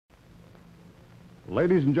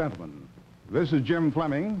Ladies and gentlemen, this is Jim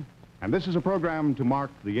Fleming, and this is a program to mark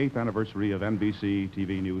the 8th anniversary of NBC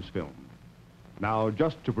TV News Film. Now,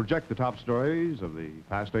 just to project the top stories of the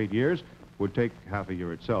past 8 years would take half a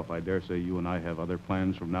year itself. I dare say you and I have other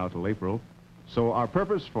plans from now till April. So our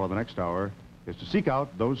purpose for the next hour is to seek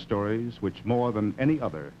out those stories which, more than any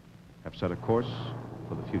other, have set a course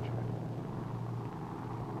for the future.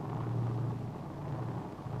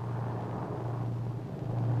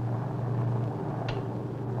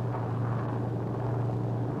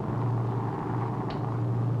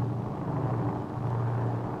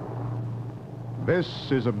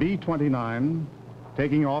 This is a B-29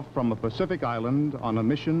 taking off from a Pacific island on a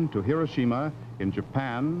mission to Hiroshima in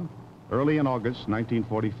Japan early in August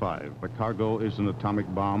 1945. The cargo is an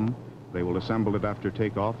atomic bomb. They will assemble it after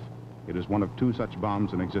takeoff. It is one of 2 such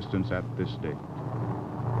bombs in existence at this date.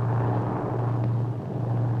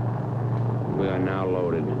 We are now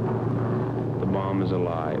loaded. The bomb is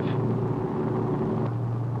alive.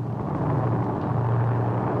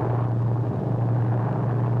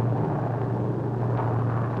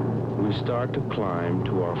 We start to climb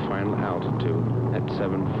to our final altitude at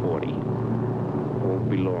 740. Won't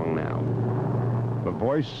be long now. The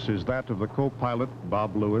voice is that of the co-pilot,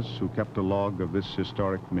 Bob Lewis, who kept a log of this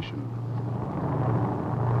historic mission.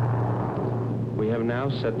 We have now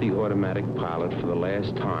set the automatic pilot for the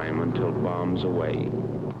last time until bomb's away.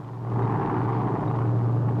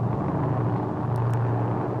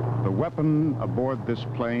 The weapon aboard this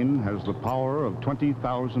plane has the power of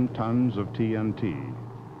 20,000 tons of TNT.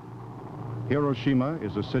 Hiroshima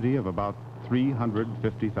is a city of about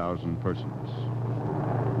 350,000 persons.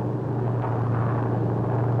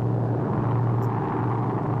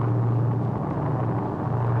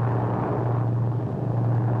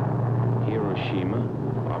 Hiroshima,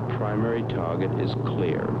 our primary target, is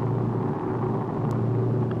clear.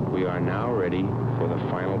 We are now ready for the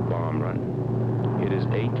final bomb run. It is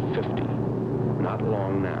 8:50, not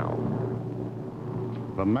long now.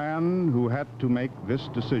 The man who had to make this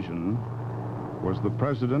decision was the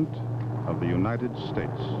President of the United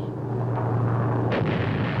States.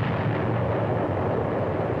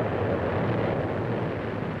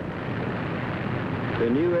 The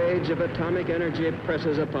new age of atomic energy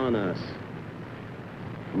presses upon us.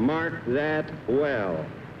 Mark that well.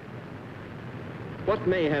 What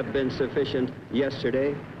may have been sufficient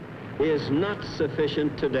yesterday is not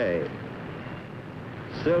sufficient today.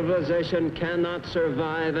 Civilization cannot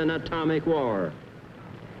survive an atomic war.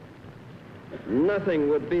 Nothing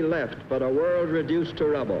would be left but a world reduced to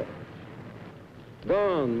rubble.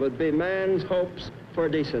 Gone would be man's hopes for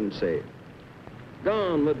decency.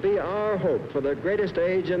 Gone would be our hope for the greatest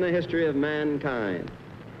age in the history of mankind.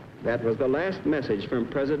 That was the last message from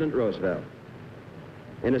President Roosevelt.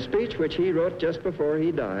 In a speech which he wrote just before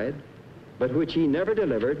he died, but which he never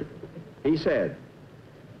delivered, he said,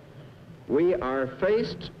 "We are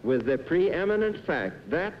faced with the preeminent fact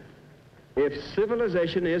that if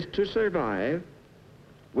civilization is to survive,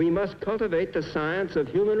 we must cultivate the science of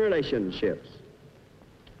human relationships,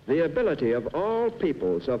 the ability of all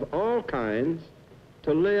peoples of all kinds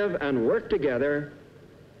to live and work together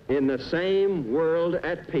in the same world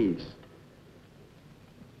at peace.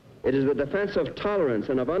 It is the defense of tolerance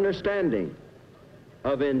and of understanding,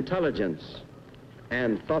 of intelligence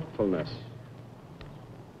and thoughtfulness.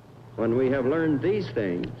 When we have learned these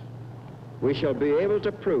things, we shall be able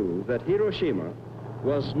to prove that Hiroshima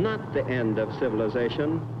was not the end of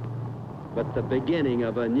civilization, but the beginning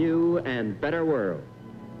of a new and better world.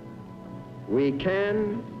 We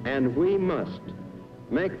can and we must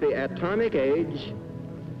make the atomic age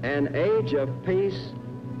an age of peace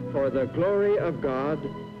for the glory of God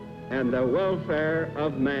and the welfare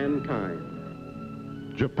of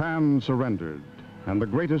mankind." Japan surrendered, and the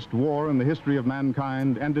greatest war in the history of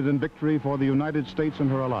mankind ended in victory for the United States and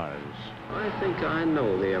her allies. I think I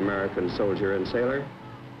know the American soldier and sailor.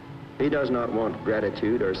 He does not want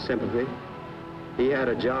gratitude or sympathy. He had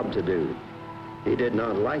a job to do. He did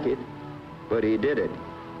not like it, but he did it.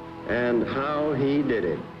 And how he did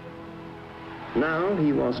it. Now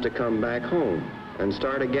he wants to come back home and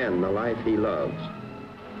start again the life he loves.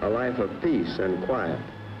 A life of peace and quiet.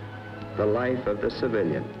 The life of the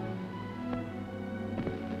civilian.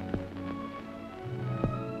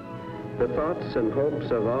 The thoughts and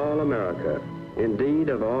hopes of all America, indeed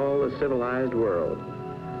of all the civilized world,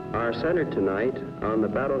 are centered tonight on the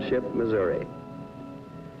battleship Missouri.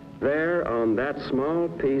 There, on that small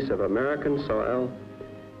piece of American soil,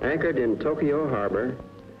 anchored in Tokyo Harbor,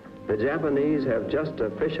 the Japanese have just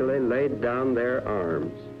officially laid down their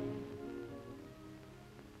arms.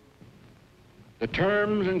 The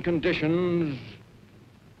terms and conditions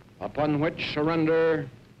upon which surrender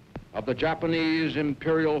of the Japanese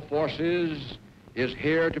imperial forces is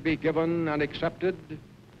here to be given and accepted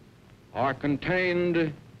are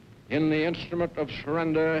contained in the instrument of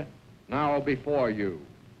surrender now before you.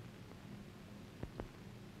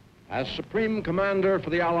 As Supreme Commander for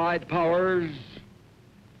the Allied Powers,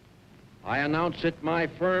 I announce it my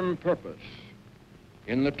firm purpose,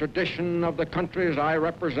 in the tradition of the countries I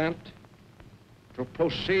represent, to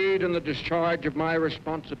proceed in the discharge of my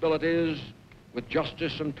responsibilities with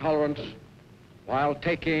justice and tolerance, while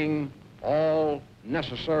taking all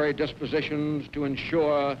necessary dispositions to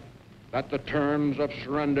ensure that the terms of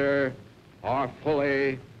surrender are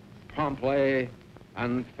fully, promptly,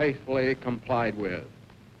 and faithfully complied with.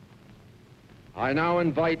 I now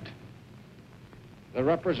invite the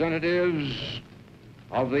representatives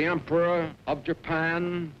of the Emperor of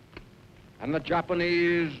Japan and the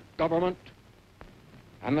Japanese government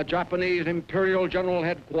and the Japanese Imperial General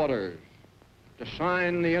Headquarters to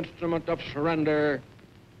sign the instrument of surrender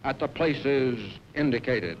at the places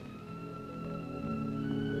indicated.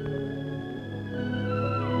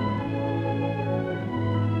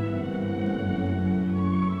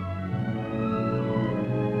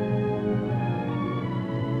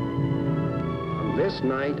 On this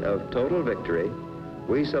night of total victory,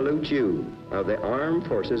 we salute you of the armed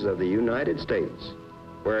forces of the United States,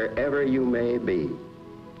 wherever you may be.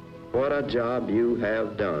 What a job you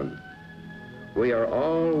have done. We are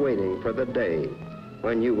all waiting for the day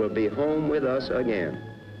when you will be home with us again.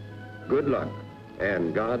 Good luck,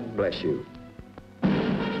 and God bless you.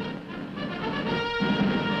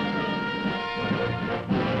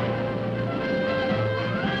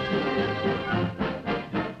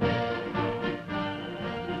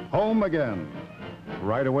 Home again.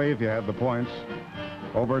 Right away if you have the points.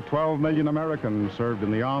 Over 12 million Americans served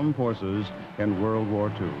in the armed forces in World War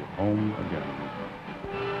II. Home again.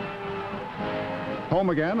 Home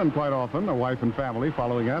again, and quite often a wife and family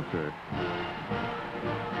following after.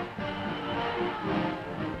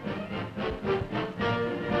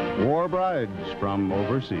 War brides from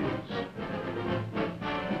overseas.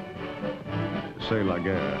 C'est la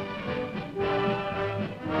guerre.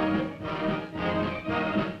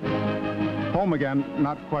 Home again,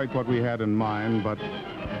 not quite what we had in mind, but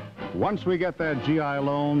once we get that GI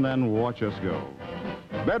loan, then watch us go.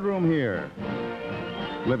 Bedroom here,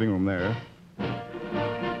 living room there.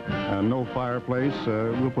 No fireplace,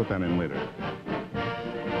 we'll put that in later.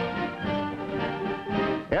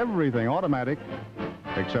 Everything automatic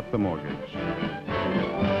except the mortgage.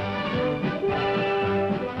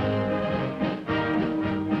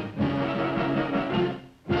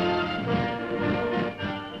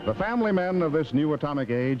 The family men of this new atomic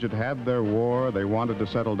age had had their war. They wanted to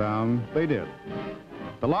settle down. They did.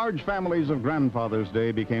 The large families of Grandfather's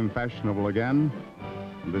Day became fashionable again.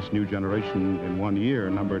 This new generation in 1 year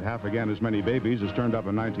numbered half again as many babies as turned up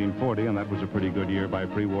in 1940, and that was a pretty good year by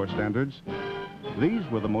pre-war standards. These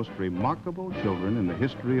were the most remarkable children in the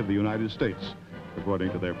history of the United States,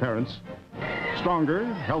 according to their parents. Stronger,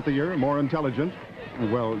 healthier, more intelligent.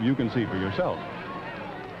 Well, you can see for yourself.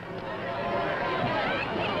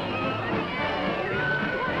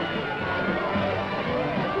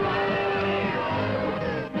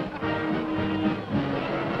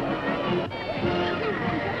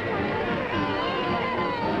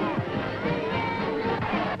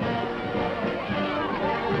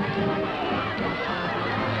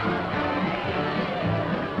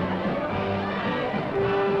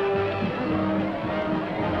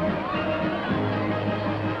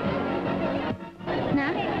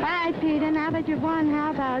 Now that you've won,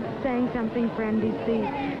 how about saying something for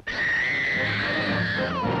NBC?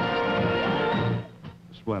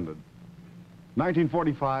 Splendid.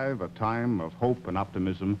 1945, a time of hope and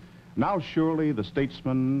optimism. Now surely the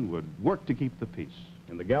statesmen would work to keep the peace.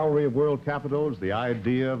 In the gallery of world capitals, the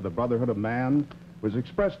idea of the brotherhood of man was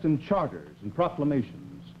expressed in charters and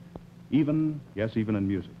proclamations, even in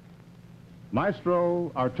music.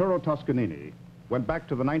 Maestro Arturo Toscanini went back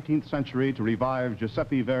to the 19th century to revive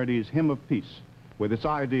Giuseppe Verdi's Hymn of Peace with its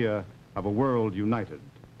idea of a world united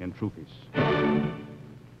in true peace.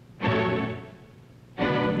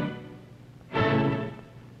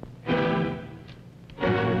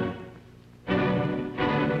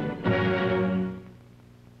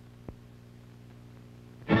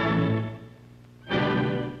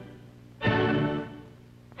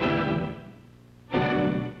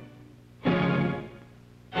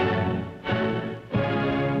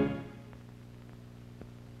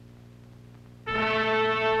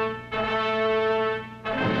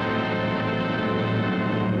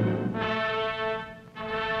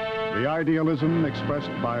 idealism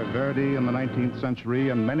expressed by Verdi in the 19th century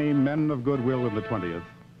and many men of goodwill in the 20th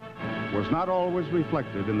was not always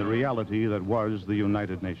reflected in the reality that was the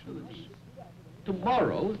United Nations.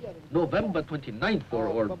 Tomorrow, November 29th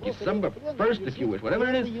or December 1st, if you wish, whatever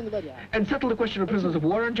it is, and settle the question of prisoners of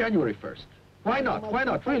war on January 1st. Why not? Why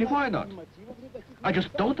not? Really, why not? I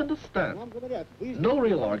just don't understand. No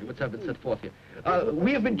real arguments have been set forth here.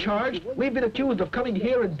 We have been charged, we've been accused of coming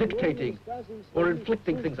here and dictating or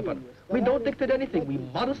inflicting things upon us. We don't dictate anything. We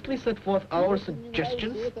modestly set forth our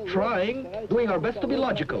suggestions, doing our best to be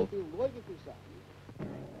logical.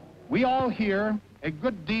 We all hear a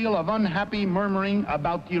good deal of unhappy murmuring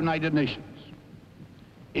about the United Nations.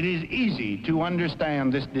 It is easy to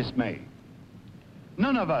understand this dismay.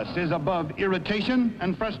 None of us is above irritation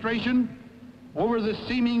and frustration over the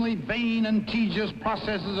seemingly vain and tedious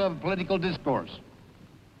processes of political discourse,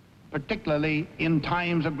 particularly in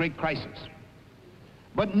times of great crisis.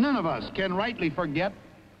 But none of us can rightly forget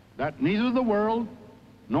that neither the world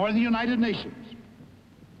nor the United Nations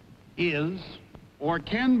is or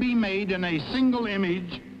can be made in a single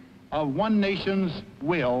image of one nation's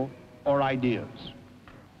will or ideas.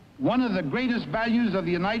 One of the greatest values of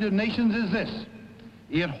the United Nations is this: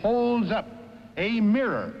 it holds up a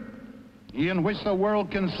mirror in which the world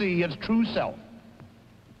can see its true self.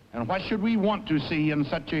 And what should we want to see in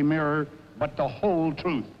such a mirror but the whole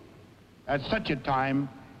truth at such a time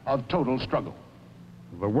of total struggle?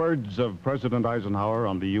 The words of President Eisenhower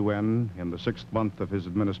on the UN in the 6th month of his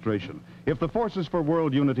administration. If the forces for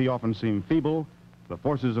world unity often seem feeble, the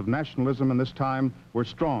forces of nationalism in this time were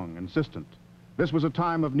strong, insistent. This was a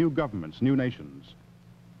time of new governments, new nations.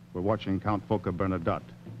 We're watching Count Foka Bernadotte.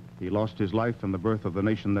 He lost his life in the birth of the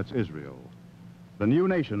nation that's Israel. The new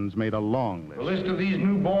nations made a long list. The list of these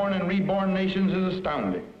newborn and reborn nations is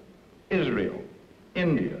astounding. Israel,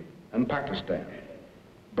 India, and Pakistan,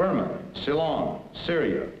 Burma, Ceylon,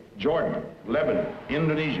 Syria, Jordan, Lebanon,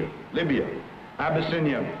 Indonesia, Libya,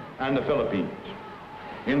 Abyssinia, and the Philippines.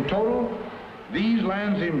 In total, these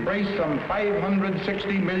lands embrace some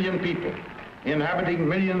 560 million people, inhabiting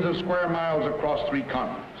millions of square miles across 3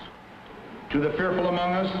 continents. To the fearful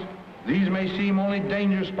among us, these may seem only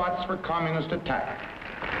danger spots for communist attack.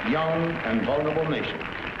 Young and vulnerable nations,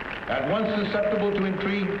 at once susceptible to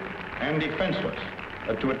intrigue and defenseless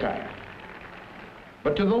to attack.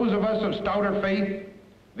 But to those of us of stouter faith,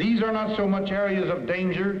 these are not so much areas of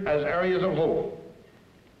danger as areas of hope.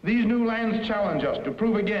 These new lands challenge us to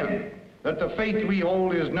prove again that the faith we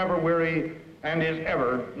hold is never weary and is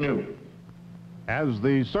ever new. As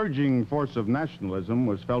the surging force of nationalism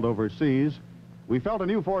was felt overseas, we felt a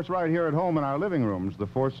new force right here at home in our living rooms, the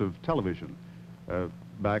force of television.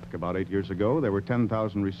 Back about 8 years ago, there were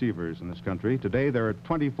 10,000 receivers in this country. Today, there are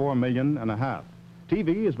 24.5 million.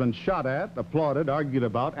 TV has been shot at, applauded, argued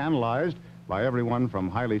about, analyzed by everyone from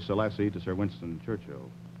Haile Selassie to Sir Winston Churchill.